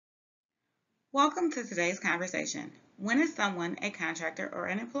Welcome to today's conversation. When is someone a contractor or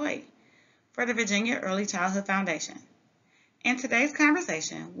an employee? For the Virginia Early Childhood Foundation. In today's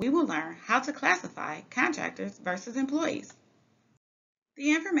conversation, we will learn how to classify contractors versus employees.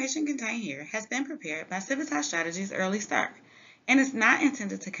 The information contained here has been prepared by Civitas Strategies Early Start and is not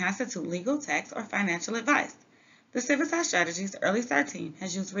intended to constitute legal, tax, or financial advice. The Civitas Strategies Early Start team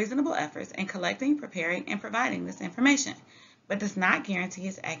has used reasonable efforts in collecting, preparing, and providing this information, but does not guarantee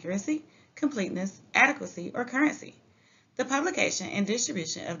its accuracy, completeness, adequacy, or currency. The publication and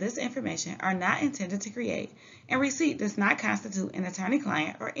distribution of this information are not intended to create, and receipt does not constitute an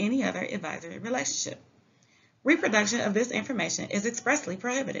attorney-client or any other advisory relationship. Reproduction of this information is expressly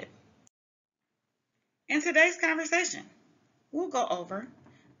prohibited. In today's conversation, we'll go over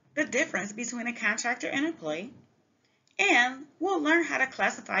the difference between a contractor and employee, and we'll learn how to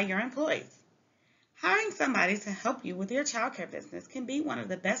classify your employees. Hiring somebody to help you with your childcare business can be one of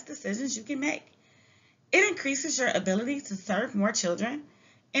the best decisions you can make. It increases your ability to serve more children,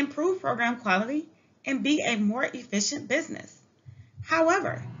 improve program quality, and be a more efficient business.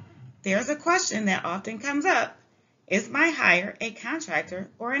 However, there's a question that often comes up: is my hire a contractor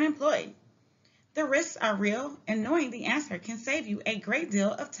or an employee? The risks are real, and knowing the answer can save you a great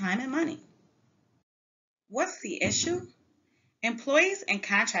deal of time and money. What's the issue? Employees and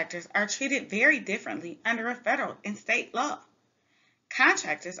contractors are treated very differently under a federal and state law.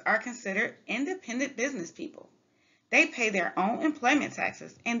 Contractors are considered independent business people. They pay their own employment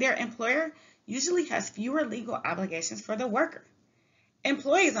taxes, and their employer usually has fewer legal obligations for the worker.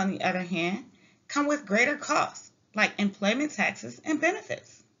 Employees, on the other hand, come with greater costs, like employment taxes and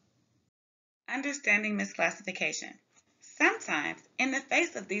benefits. Understanding misclassification. Sometimes, in the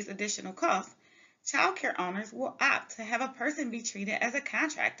face of these additional costs, child care owners will opt to have a person be treated as a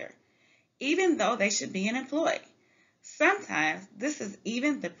contractor, even though they should be an employee. Sometimes this is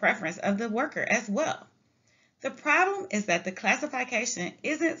even the preference of the worker as well. The problem is that the classification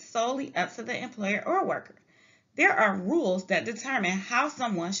isn't solely up to the employer or worker. There are rules that determine how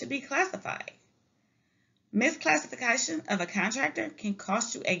someone should be classified. Misclassification of a contractor can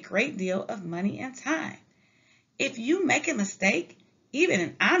cost you a great deal of money and time. If you make a mistake, even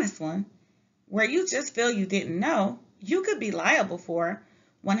an honest one, where you just feel you didn't know, you could be liable for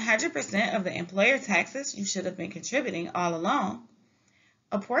 100% of the employer taxes you should have been contributing all along,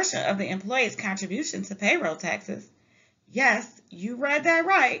 a portion of the employee's contribution to payroll taxes. Yes, you read that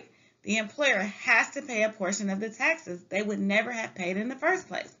right. The employer has to pay a portion of the taxes they would never have paid in the first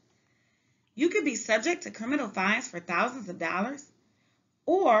place. You could be subject to criminal fines for thousands of dollars,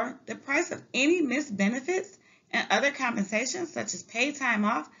 or the price of any missed benefits and other compensations, such as paid time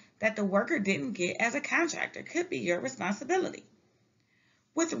off, that the worker didn't get as a contractor could be your responsibility.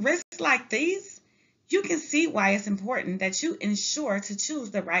 With risks like these, you can see why it's important that you ensure to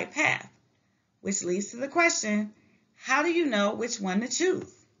choose the right path, which leads to the question: how do you know which one to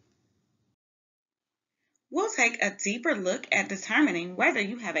choose? We'll take a deeper look at determining whether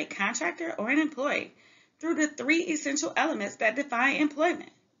you have a contractor or an employee through the three essential elements that define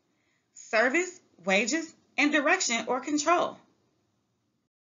employment: service, wages, and direction or control.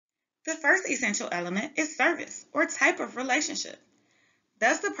 The first essential element is service, or type of relationship.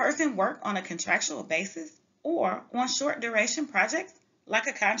 Does the person work on a contractual basis or on short duration projects like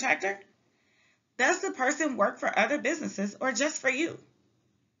a contractor? Does the person work for other businesses or just for you?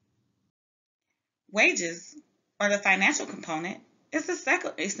 Wages, or the financial component, is the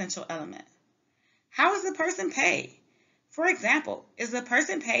second essential element. How is the person paid? For example, is the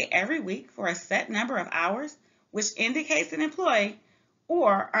person paid every week for a set number of hours, which indicates an employee,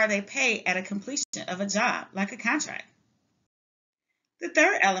 or are they paid at a completion of a job like a contract? The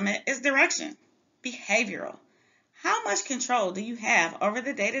third element is direction, behavioral. How much control do you have over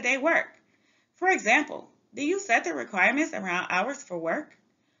the day-to-day work? For example, do you set the requirements around hours for work?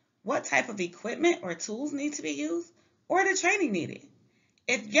 What type of equipment or tools need to be used, or the training needed?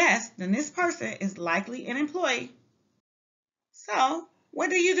 If yes, then this person is likely an employee. So, what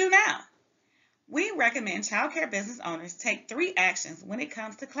do you do now? We recommend childcare business owners take 3 actions when it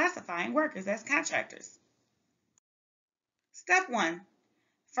comes to classifying workers as contractors. Step 1.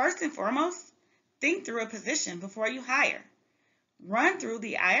 First and foremost, think through a position before you hire. Run through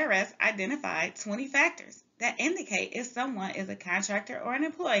the IRS identified 20 factors that indicate if someone is a contractor or an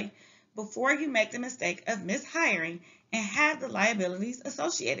employee before you make the mistake of mishiring and have the liabilities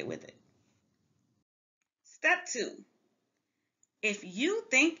associated with it. Step 2. If you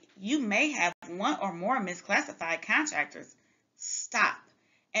think you may have one or more misclassified contractors, stop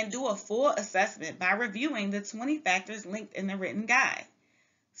and do a full assessment by reviewing the 20 factors linked in the written guide.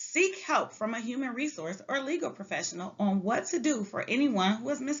 Seek help from a human resource or legal professional on what to do for anyone who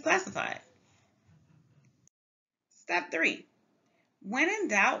is misclassified. Step 3. When in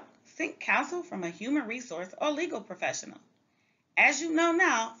doubt, seek counsel from a human resource or legal professional. As you know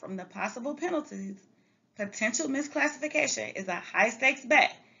now from the possible penalties, potential misclassification is a high-stakes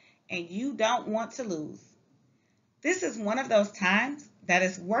bet, and you don't want to lose. This is one of those times that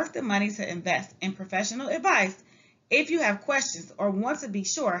it's worth the money to invest in professional advice if you have questions or want to be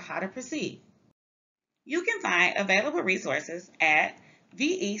sure how to proceed. You can find available resources at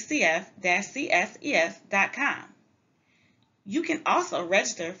VECF-CSES.com. You can also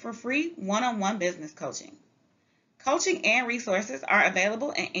register for free one-on-one business coaching. Coaching and resources are available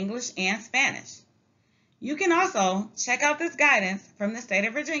in English and Spanish. You can also check out this guidance from the state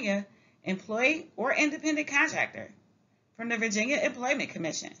of Virginia employee or independent contractor from the Virginia Employment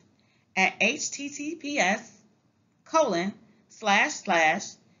Commission at